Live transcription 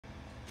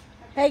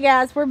Hey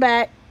guys, we're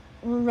back.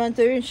 We'll run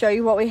through and show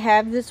you what we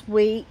have this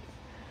week.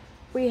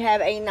 We have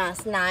a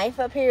nice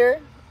knife up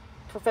here,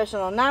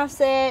 professional knife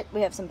set.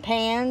 We have some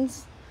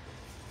pans,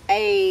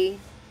 a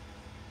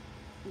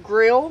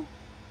grill,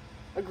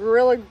 a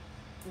Gorilla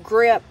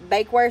Grip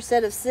bakeware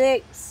set of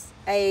 6,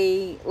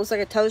 looks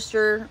like a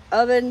toaster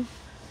oven.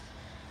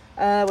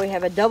 We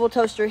have a double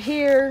toaster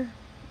here.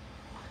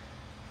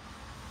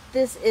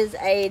 This is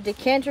a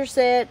decanter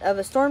set of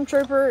a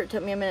Stormtrooper. It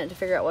took me a minute to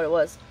figure out what it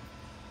was.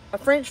 A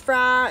French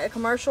fry, a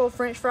commercial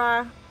French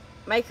fry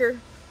maker.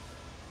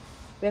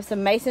 We have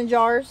some mason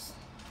jars.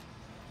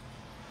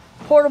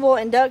 Portable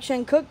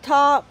induction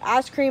cooktop,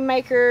 ice cream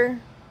maker,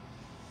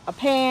 a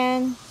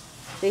pan,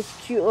 these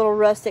cute little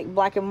rustic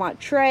black and white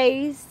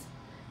trays,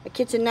 a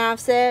kitchen knife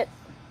set,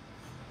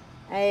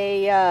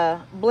 a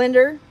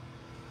blender,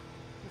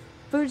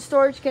 food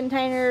storage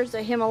containers,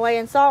 a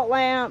Himalayan salt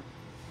lamp,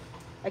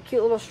 a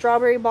cute little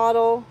strawberry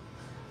bottle,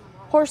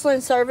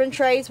 porcelain serving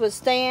trays with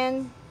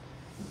stand.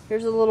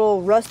 Here's a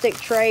little rustic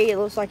tray. It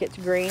looks like it's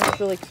green. It's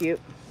really cute.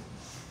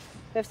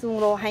 We have some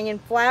little hanging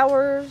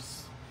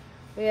flowers.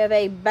 We have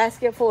a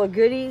basket full of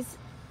goodies.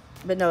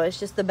 But no, it's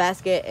just the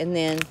basket. And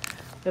then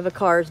we have a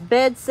Cars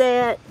bed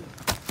set.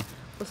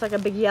 Looks like a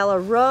big yellow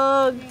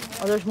rug.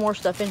 Oh, there's more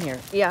stuff in here.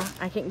 Yeah,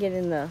 I can't get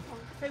in the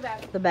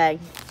bag.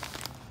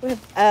 We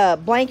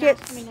have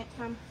blankets,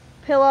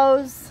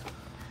 pillows,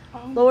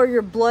 lower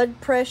your blood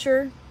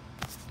pressure.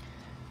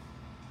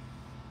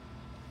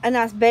 A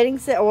nice bedding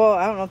set. Well,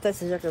 I don't know if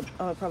that's exactly.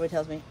 Oh, it probably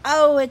tells me.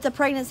 Oh, it's a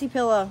pregnancy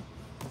pillow.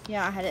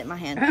 Yeah, I had it in my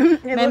hand.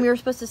 Ma'am, you're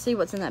supposed to see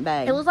what's in that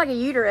bag. It looks like a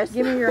uterus.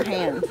 Give me your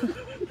hand.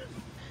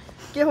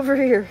 Get over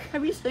here.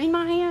 Have you seen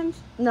my hands?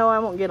 No, I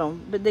won't get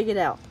them, but dig it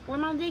out. What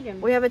am I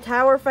digging? We have a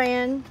tower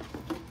fan.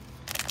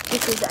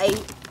 This is a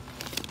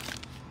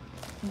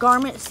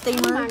garment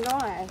steamer. Oh my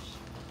gosh.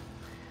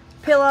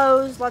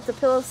 Pillows, lots of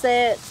pillow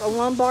sets. A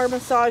lumbar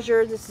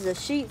massager. This is a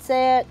sheet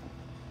set.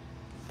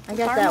 I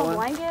got that one. A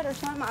blanket or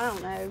something? I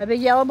don't know. A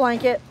big yellow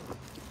blanket.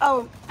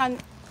 Oh, a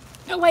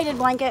weighted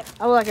blanket.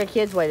 Oh, like a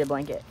kid's weighted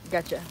blanket.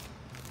 Gotcha.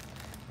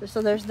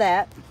 So there's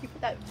that. You put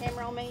that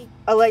camera on me.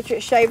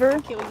 Electric shaver.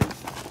 I'll kill you.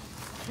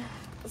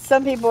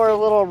 Some people are a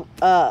little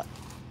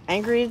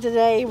angry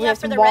today. We have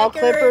some wall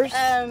clippers.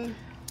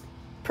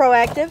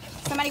 Proactive.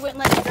 Somebody wouldn't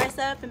let me dress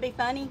up and be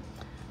funny.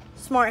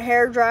 Smart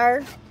hair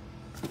dryer.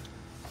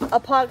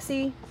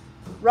 Epoxy.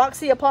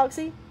 Roxy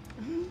epoxy.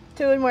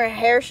 2-in-1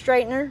 hair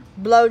straightener.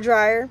 Blow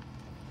dryer.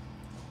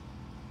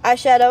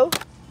 Eyeshadow.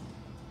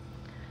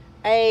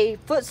 A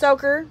foot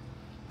soaker.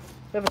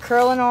 We have a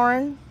curling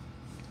iron.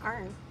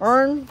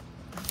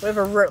 We have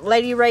a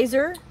lady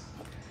razor.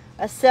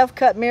 A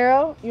self-cut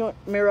mirror. You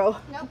want mirror?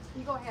 Nope.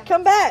 You go ahead.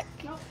 Come back.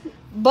 Nope.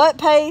 Butt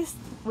paste.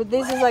 With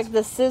this is like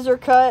the scissor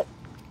cut,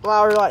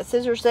 or like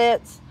scissor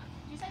sets.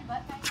 Did you say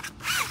butt paste?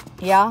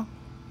 Yeah.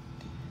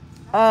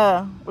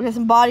 We got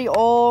some body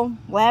oil,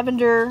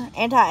 lavender,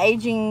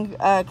 anti-aging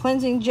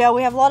cleansing gel.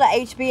 We have a lot of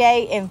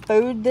HBA in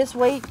food this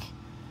week.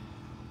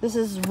 This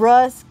is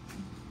Rusk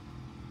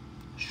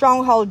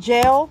Stronghold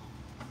Gel.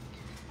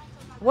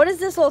 What is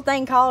this little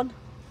thing called?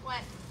 What?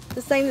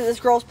 This thing that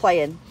this girl's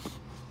playing.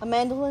 A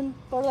mandolin?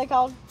 What are they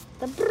called?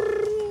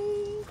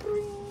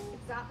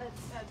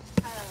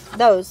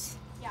 Those.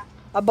 Yeah.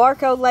 A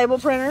barcode label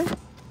printer.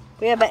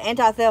 We have an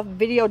anti-theft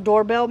video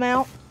doorbell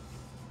mount.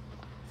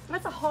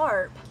 That's a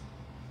harp.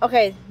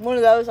 Okay, one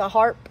of those, a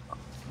harp.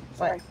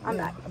 Sorry, Like, I'm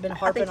back. I've been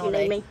harping all you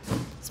day. need me.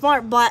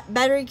 Smart black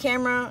battery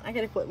camera. I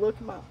gotta quit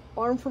looking at my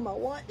arm for my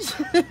watch.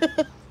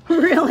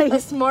 Really? A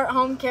smart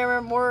home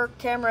camera, more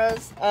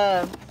cameras.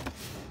 A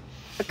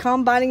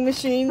combining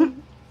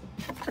machine.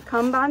 A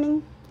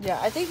combining? Yeah,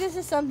 I think this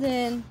is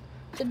something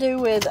to do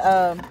with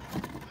Your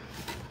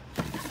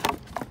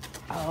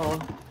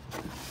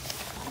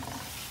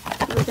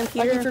computer?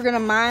 like if you're gonna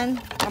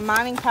mine, a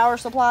mining power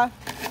supply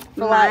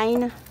for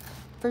Mine?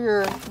 for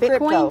your Bitcoin?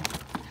 crypto.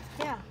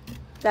 Yeah.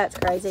 That's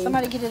crazy.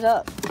 Somebody get it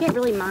up. You can't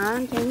really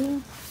mine, can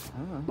you? I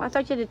don't know. Well, I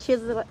thought you had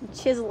to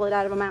chisel it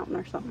out of a mountain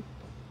or something.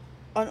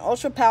 An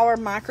ultra power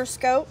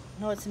microscope.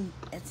 No, it's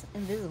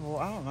invisible.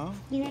 I don't know.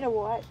 You need a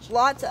watch.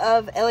 Lots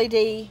of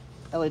LED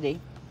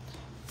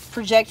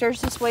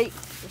projectors this week.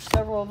 There's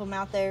several of them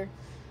out there.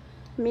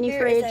 Mini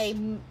Here fridge. is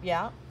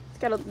yeah. It's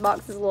got a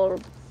box of little.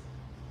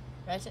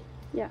 That's it.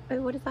 Yeah.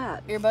 Oh, what is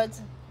that?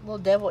 Earbuds. Little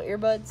devil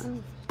earbuds.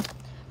 Oh.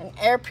 An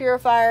air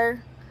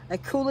purifier. A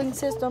cooling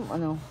system. Oh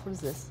no. What is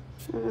this?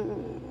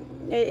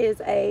 It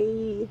is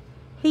a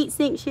heat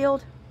sink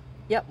shield.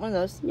 Yep, one of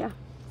those. Yeah.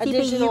 A CPU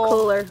digital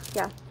cooler.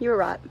 Yeah, you were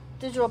right.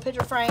 digital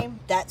picture frame.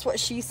 That's what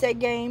she said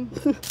game.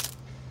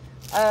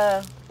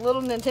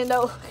 Little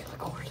Nintendo.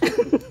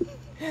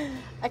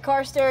 A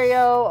car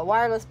stereo, a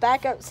wireless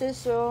backup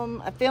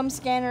system, a film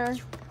scanner.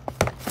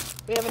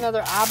 We have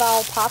another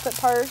eyeball poppet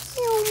purse.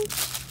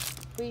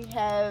 We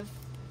have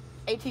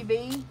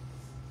ATV,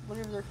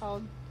 whatever they're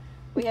called.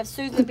 We have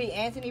Susan B.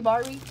 Anthony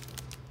Barbie.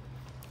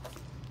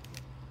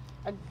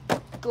 A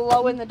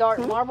glow-in-the-dark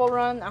marble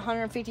run,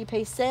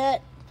 150-piece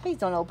set. Please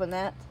don't open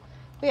that.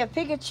 We have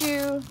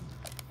Pikachu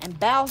and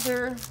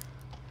Bowser.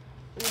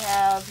 We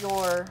have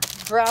your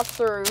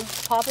drive-through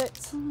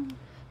Poppets.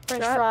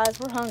 French Drive- fries.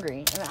 We're hungry.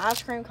 And an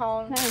ice cream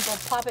cone. Hey. Little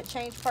Poppet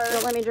change purse.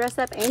 Don't let me dress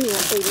up and you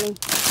won't feed me.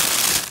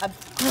 A-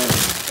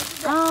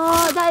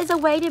 Oh, that is a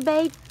weighted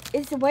baby.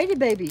 It's a weighted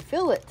baby.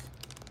 Feel it.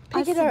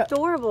 Pick That's it up.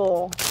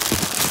 adorable.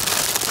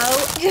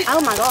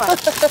 Oh my god.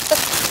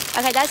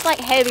 Okay, that's like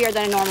heavier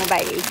than a normal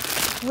baby.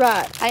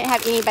 Right. I didn't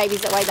have any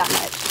babies that weighed that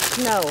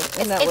much. No.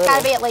 It's got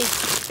to be at least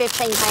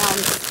 15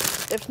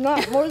 pounds. If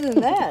not more than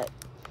that.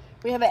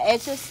 We have an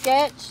Etch a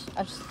Sketch.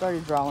 I just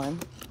started drawing.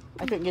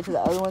 I couldn't get to the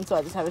other one, so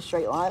I just have a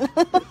straight line.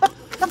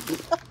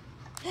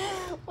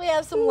 We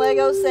have some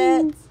Lego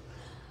sets.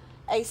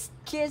 A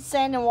kid's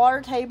sand and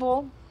water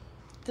table.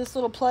 This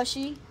little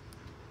plushie.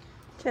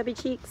 Chubby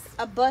cheeks.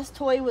 A bus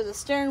toy with a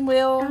steering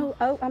wheel.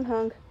 Oh, I'm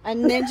hung. A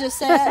ninja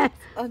set.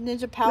 A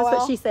ninja powwow. That's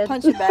what she said.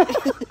 Punch it back.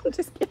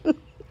 Just kidding.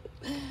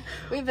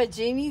 We have a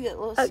genie that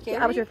looks Oh, scary.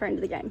 I was referring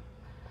to the game.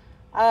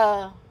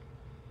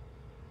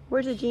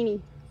 Where's the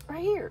genie?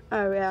 Right here.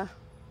 Oh, yeah.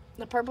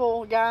 The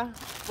purple guy.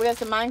 We have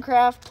some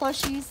Minecraft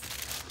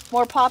plushies.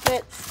 More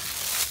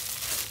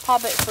Poppets.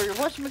 Poppet for your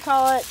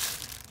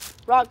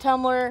whatchamacallit. Rock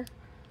tumbler.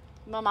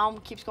 My mom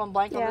keeps going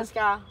blank on this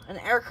guy. An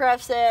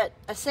aircraft set.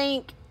 A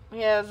sink. We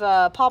have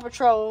Paw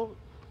Patrol.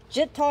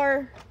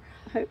 Jitar.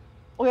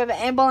 We have an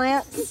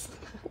ambulance.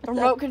 A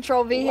remote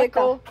control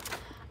vehicle.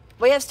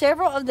 We have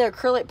several of the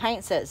acrylic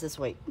paint sets this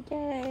week.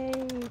 Yay.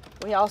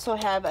 We also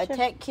have a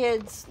Tech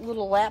Kids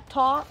little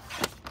laptop.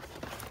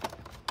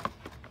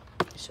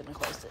 I shouldn't have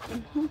closed it.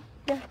 Mm-hmm.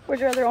 Yeah. Where's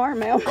your other arm,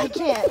 Mel? I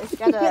can't. It's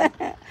got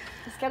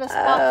a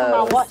spot for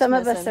my watch. Some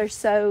of us missing. are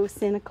so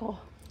cynical.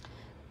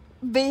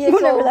 Vehicle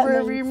Whatever that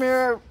rearview means.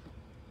 mirror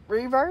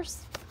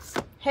reverse.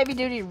 Heavy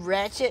duty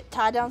ratchet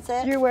tie down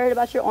set. You're worried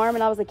about your arm,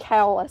 and I was a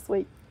cow last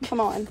week. Come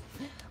on.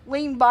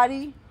 Lean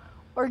body.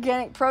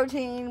 Organic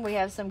protein. We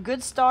have some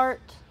Good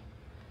Start.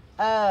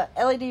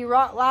 LED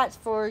rock lights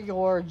for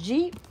your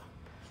Jeep.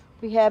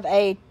 We have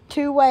a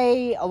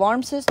 2-way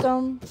alarm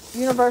system.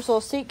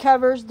 Universal seat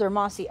covers. They're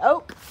mossy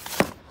oak.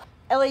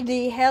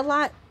 LED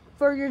headlight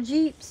for your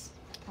Jeeps.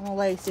 I'm gonna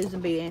lay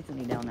Susan B.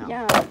 Anthony down now.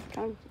 Yeah,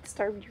 kind of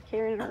disturbed you're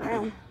carrying it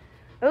around.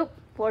 Oh,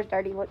 floor's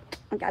dirty. Look,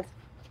 oh God.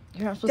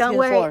 You're not supposed Don't to get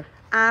worry, the floor.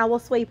 I will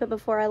sweep it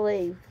before I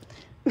leave.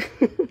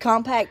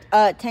 Compact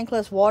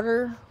tankless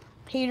water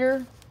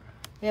heater.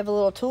 We have a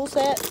little tool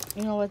set.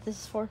 You know what this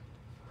is for?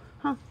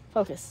 Huh?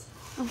 Focus.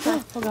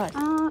 Okay.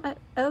 Oh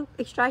God.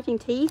 Extracting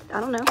teeth. I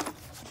don't know.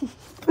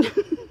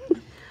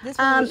 This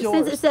one is yours.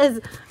 Since it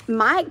says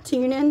mic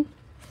tuning,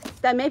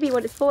 that may be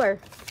what it's for.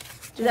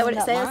 Is that what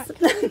it says?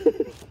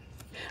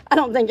 I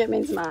don't think it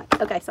means mic.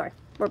 Okay, sorry.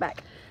 We're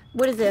back.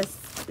 What is this?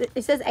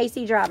 It says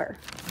AC driver.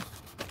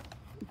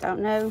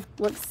 Don't know.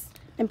 Looks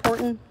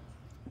important.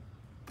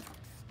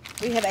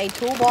 We have a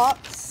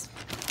toolbox.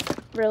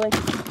 Really?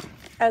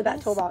 Oh,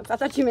 that toolbox. I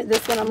thought you meant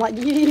this one. I'm like,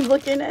 you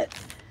looking at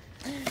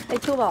a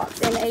toolbox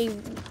and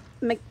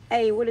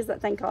a what is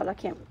that thing called?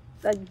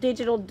 A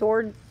digital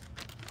door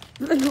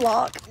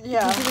lock.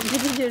 Yeah.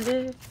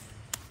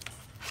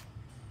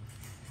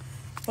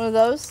 One of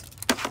those.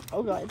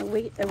 Oh God. A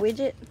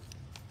widget.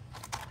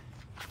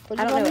 What'd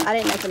I you don't know. call I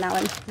me? didn't open that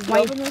one. You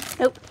open this?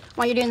 Nope.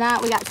 While you're doing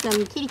that, we got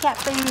some kitty cat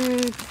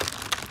food.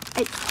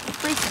 It's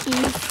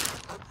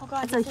Friskies. Oh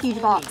God. That's a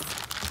huge box.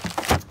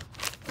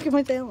 Look at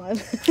my tan line.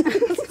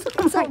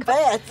 It's so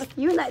bad.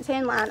 You and that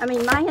tan line. I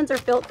mean, my hands are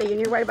filthy, and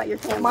you're worried about your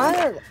tan line. Mine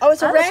are. Oh,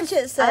 it's a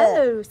ratchet set.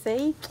 Oh,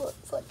 see?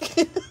 It's like.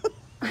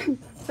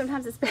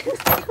 Sometimes it's better.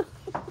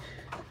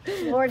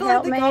 Lord Feel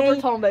help like the me.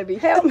 copper tone, baby.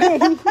 Help me.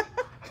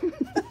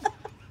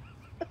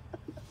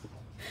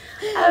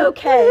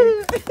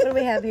 Okay. What do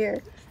we have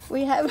here?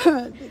 We have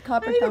a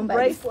copper tone baby.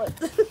 bracelet.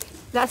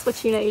 That's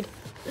what you need.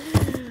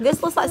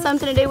 This looks like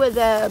something to do with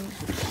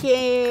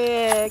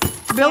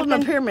Building a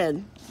camping.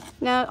 pyramid.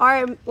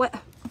 No, what?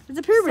 It's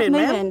a pyramid,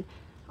 man. Moving.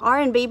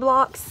 R&B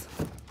blocks.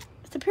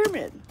 It's a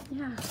pyramid.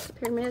 Yeah, it's a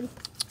pyramid.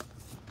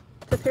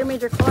 It's a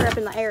pyramid your car up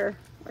in the air,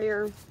 or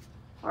your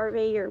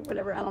RV or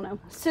whatever. I don't know.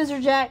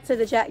 Scissor jack. So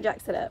the jack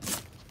jacks it up.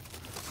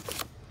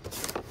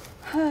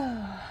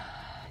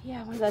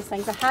 Yeah, one of those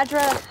things. A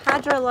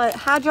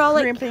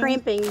hydraulic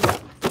crimping.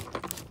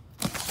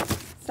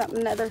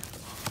 Something other.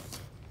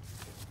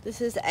 This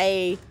is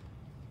a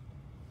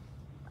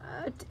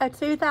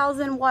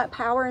 2,000 watt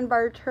power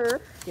inverter.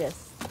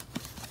 yes.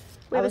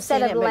 We have I a was set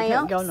seeing of it, but it couldn't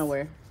lamps. go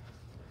nowhere.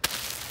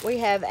 We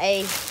have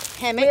a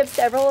hammock. We have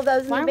several of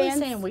those in Why the are we bins.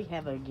 saying we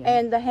have it again?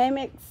 And the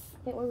hammocks.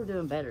 I think we were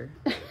doing better.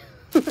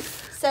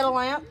 Set of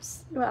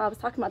lamps. Well, I was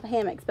talking about the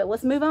hammocks, but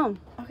let's move on.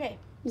 Okay.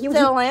 You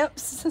Set of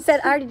lamps. said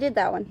I already did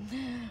that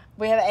one.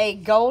 We have a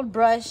gold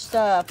brushed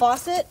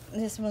faucet.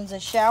 This one's a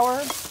shower.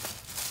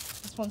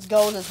 This one's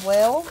gold as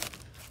well.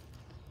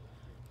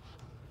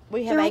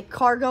 We have a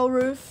cargo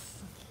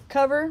roof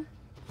cover.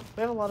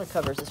 We have a lot of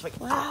covers this week.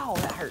 Wow,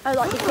 that hurt. Oh,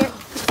 like the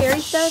scary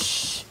stuff?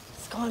 Shh.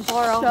 It's going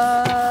far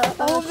off.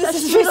 Oh, this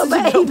is little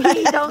fixing to go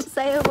baby. bad. Don't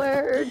say a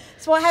word.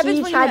 That's what happens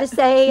She when tried you to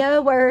say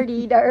a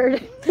wordy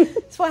dirt.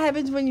 That's what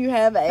happens when you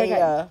have a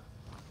Okay.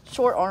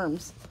 short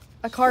arms.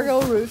 A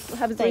cargo roof. What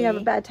happens when you have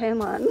a bad tan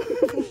line?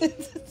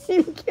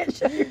 You can't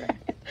show your hand.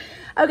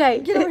 Okay.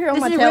 Get over here on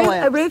this my is tail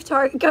a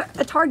lamps.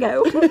 a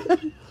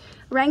Targo.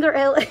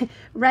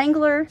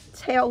 Wrangler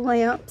tail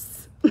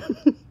lamps.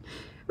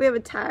 We have a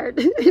tired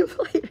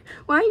inflator.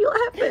 Why are you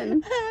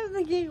laughing? I have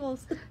the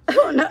giggles.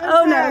 Oh no!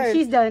 I'm No, tired.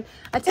 she's done.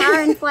 A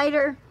tire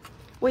inflator.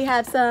 We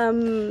have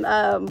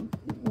some.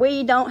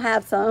 We don't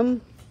have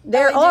some.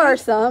 There LED? are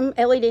some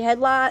LED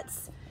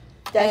headlights.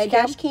 Dash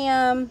Dash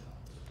cam.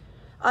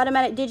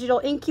 Automatic digital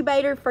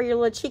incubator for your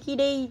little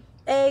chickadee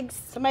eggs.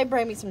 Somebody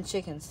bring me some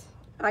chickens.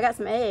 I got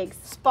some eggs.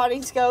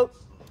 Spotting scope.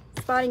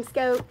 Spotting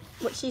scope.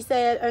 What she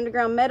said.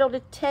 Underground metal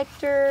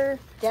detector.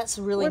 That's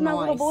really Where'd nice. my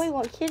little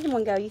boy, kid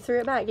one go? You threw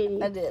it back, didn't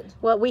you? I did.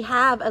 Well, we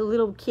have a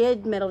little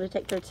kid metal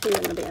detector too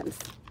in the bins.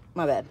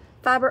 My bad.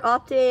 Fiber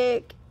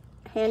optic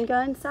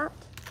handgun sight.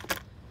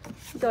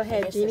 Go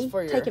ahead, guess Jeannie. it's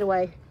for your- Take it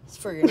away. It's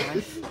for your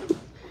knife.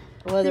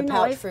 A leather Your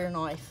pouch knife. for your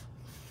knife.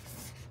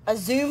 A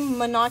zoom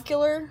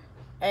monocular.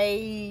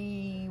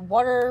 A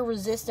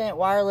water-resistant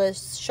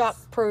wireless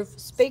shock-proof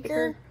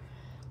speaker.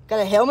 Got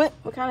a helmet.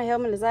 What kind of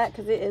helmet is that?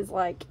 Because it is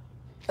like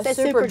A says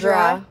super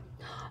dry.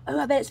 Oh,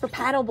 I bet it's for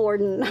paddle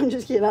boarding. I'm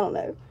just kidding. I don't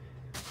know.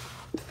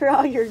 For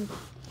all your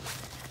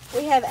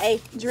We have a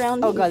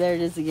drowned. Oh god, there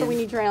it is For again. when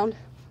you drowned.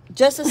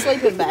 Just a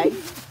sleeping bag.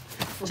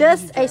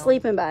 Just a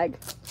sleeping bag.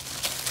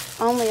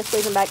 Only a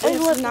sleeping bag. It's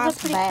Oh, a look, nice look,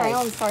 pretty bag.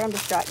 crown. Sorry, I'm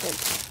distracted.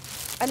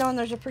 I know, and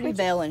there's a pretty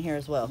veil in here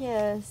as well.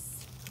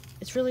 Yes.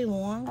 It's really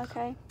long.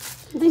 Okay.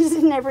 This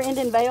is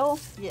never-ending veil.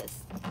 Yes,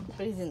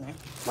 but he's in there.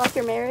 Like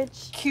your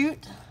marriage.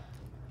 Cute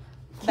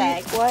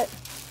bag. Cute what?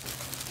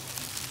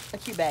 A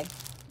cute bag.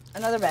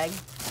 Another bag.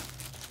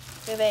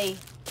 We have a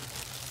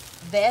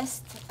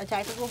vest, a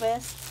tactical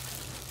vest.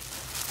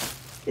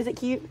 Is it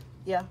cute?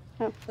 Yeah.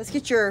 Oh. Let's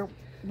get your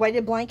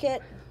weighted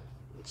blanket.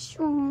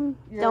 Your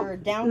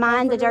Don't down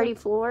mind the comforter. dirty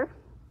floor.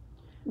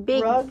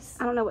 Big Rugs.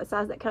 I don't know what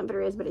size that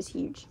comforter is, but it's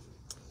huge.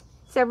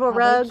 Several Oh, they're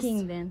rugs.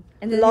 king then.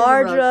 And then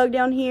Large there's a rug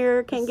down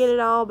here. Can't get it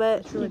all, but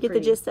It's really you get pretty.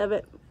 the gist of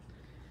it.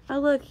 Oh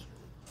look,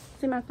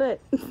 see my foot.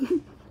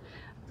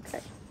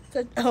 Okay.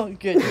 Oh,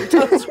 good. Your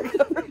toes are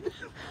covered.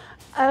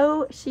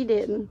 Oh, she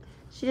didn't.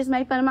 She just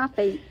made fun of my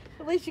feet.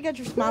 At least you got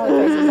your smiley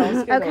faces on.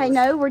 Scoot Okay, over.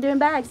 no, we're doing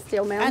bags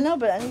still, ma'am. I know,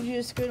 but I need you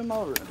to scoot them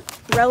over.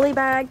 Rolly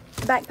bag,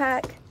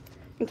 backpack,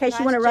 in case Nice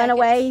you want to run jackets.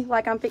 away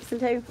like I'm fixing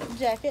to.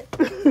 Jacket.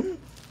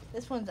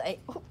 This one's a.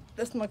 Oh,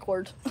 that's my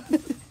cord.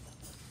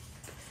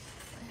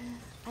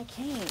 I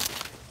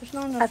can't. There's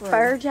not A enough room.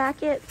 fur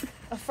jacket.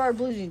 A fur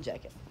blue jean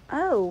jacket.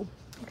 Oh,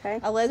 okay.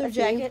 A leather That's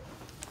you. jacket.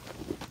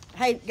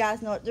 Hey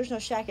guys, no, there's no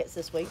shackets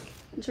this week.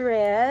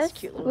 Dress. It's a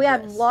cute little We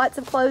have dress. lots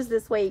of clothes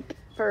this week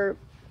for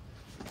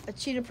A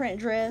cheetah print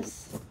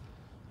dress.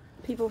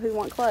 people who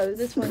want clothes.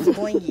 This one's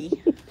blingy.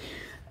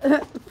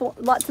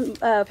 Lots of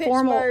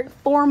formal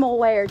Pittsburgh.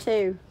 wear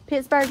too.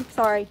 Pittsburgh,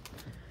 sorry.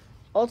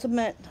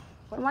 Ultimate.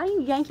 Why are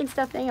you yanking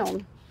stuff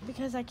down?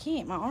 Because I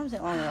can't. My arms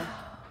ain't long enough.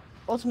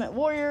 Ultimate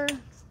Warrior.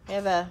 We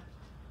have a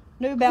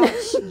New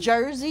Balance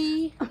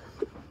jersey.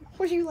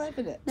 What are you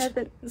laughing at?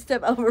 Nothing.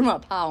 Step over my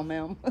pile,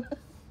 ma'am.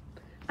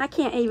 I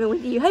can't even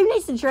with you. Who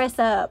needs to dress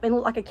up and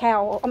look like a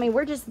cow? I mean,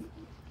 we're just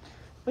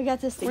We got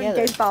this we're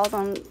together. goofballs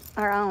on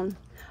our own.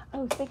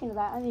 Oh, speaking of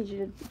that, I need you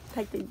to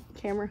take the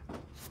camera.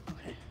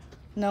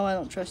 No, I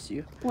don't trust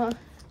you. Well,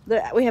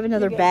 We have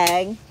another You're good.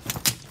 bag.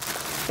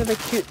 We have a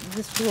cute.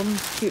 This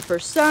one's cute for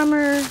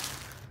summer.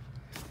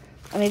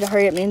 I need to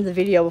hurry up and end the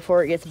video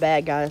before it gets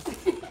bad, guys.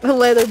 A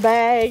leather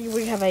bag.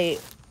 We have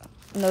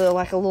another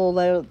like a little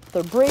leather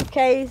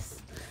briefcase.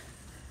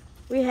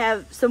 We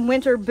have some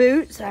winter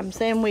boots. I'm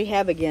saying we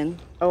have again.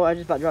 Oh, I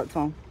just about dropped the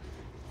phone.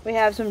 We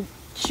have some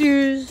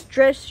shoes,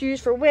 dress shoes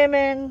for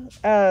women,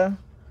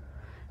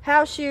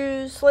 house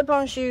shoes,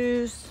 slip-on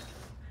shoes,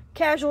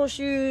 casual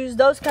shoes,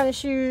 those kind of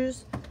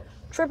shoes,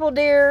 triple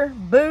deer,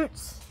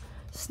 boots,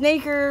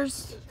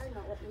 sneakers.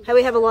 Hey,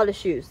 we have a lot of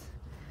shoes.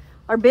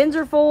 Our bins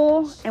are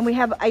full, and we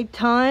have a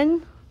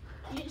ton.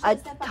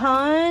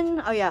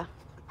 Oh yeah.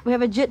 We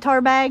have a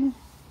Jit-Tar bag.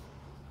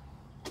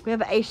 We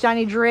have a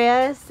shiny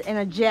dress and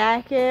a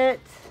jacket.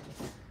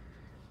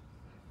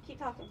 keep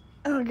talking.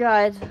 Oh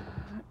God.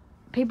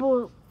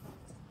 People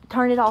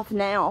turn it off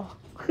now.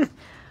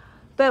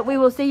 But we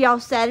will see y'all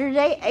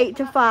Saturday, 8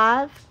 to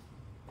 5.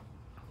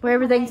 Where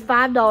everything's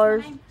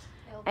 $5.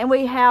 And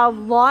we have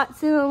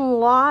lots and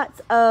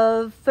lots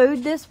of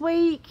food this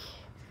week.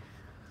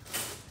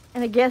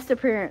 And a guest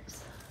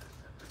appearance.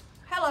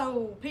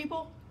 Hello,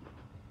 people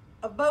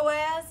of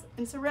Boaz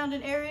and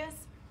surrounding areas.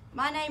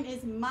 My name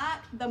is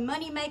Mike, the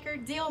money maker,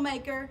 deal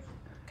maker.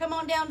 Come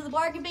on down to the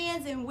bargain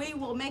bins and we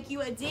will make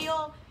you a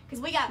deal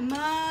because we got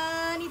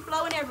money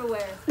flowing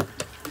everywhere.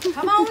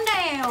 Come on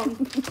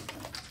down.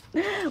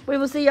 We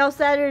will see y'all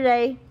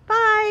Saturday.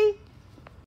 Bye.